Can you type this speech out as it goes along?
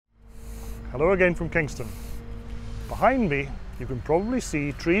Hello again from Kingston. Behind me you can probably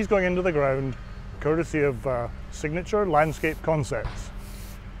see trees going into the ground courtesy of Signature Landscape Concepts.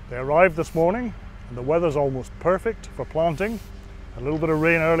 They arrived this morning and the weather's almost perfect for planting. A little bit of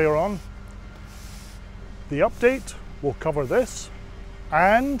rain earlier on. The update will cover this,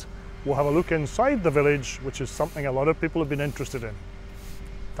 and we'll have a look inside the village, which is something a lot of people have been interested in.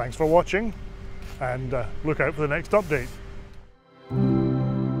 Thanks for watching, and look out for the next update.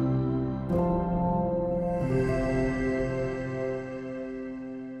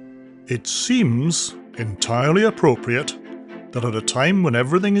 It seems entirely appropriate that at a time when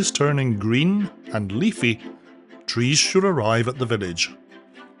everything is turning green and leafy, trees should arrive at the village.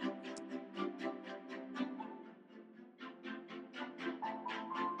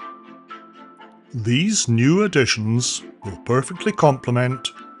 These new additions will perfectly complement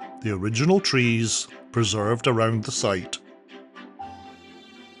the original trees preserved around the site.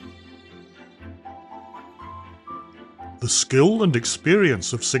 The skill and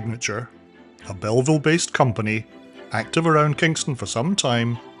experience of Signature, a Belleville-based company active around Kingston for some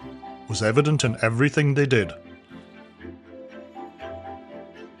time, was evident in everything they did.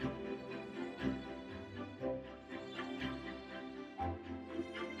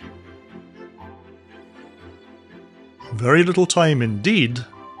 Very little time indeed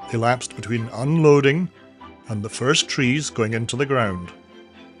elapsed between unloading and the first trees going into the ground.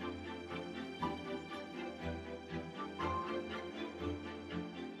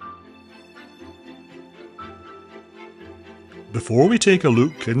 Before we take a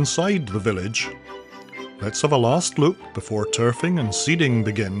look inside the village, let's have a last look before turfing and seeding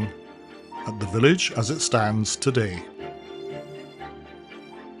begin at the village as it stands today.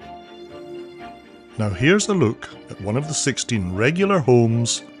 Now here's a look at one of the 16 regular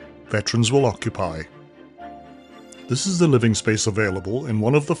homes veterans will occupy. This is the living space available in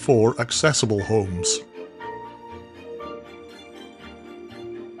one of the 4 accessible homes.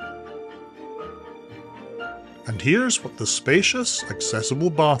 And here's what the spacious, accessible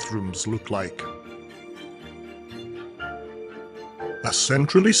bathrooms look like. A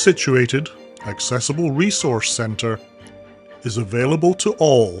centrally situated, accessible resource centre is available to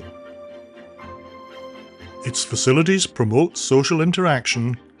all. Its facilities promote social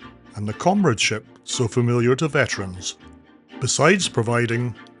interaction and the comradeship so familiar to veterans, besides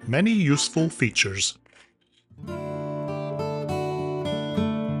providing many useful features.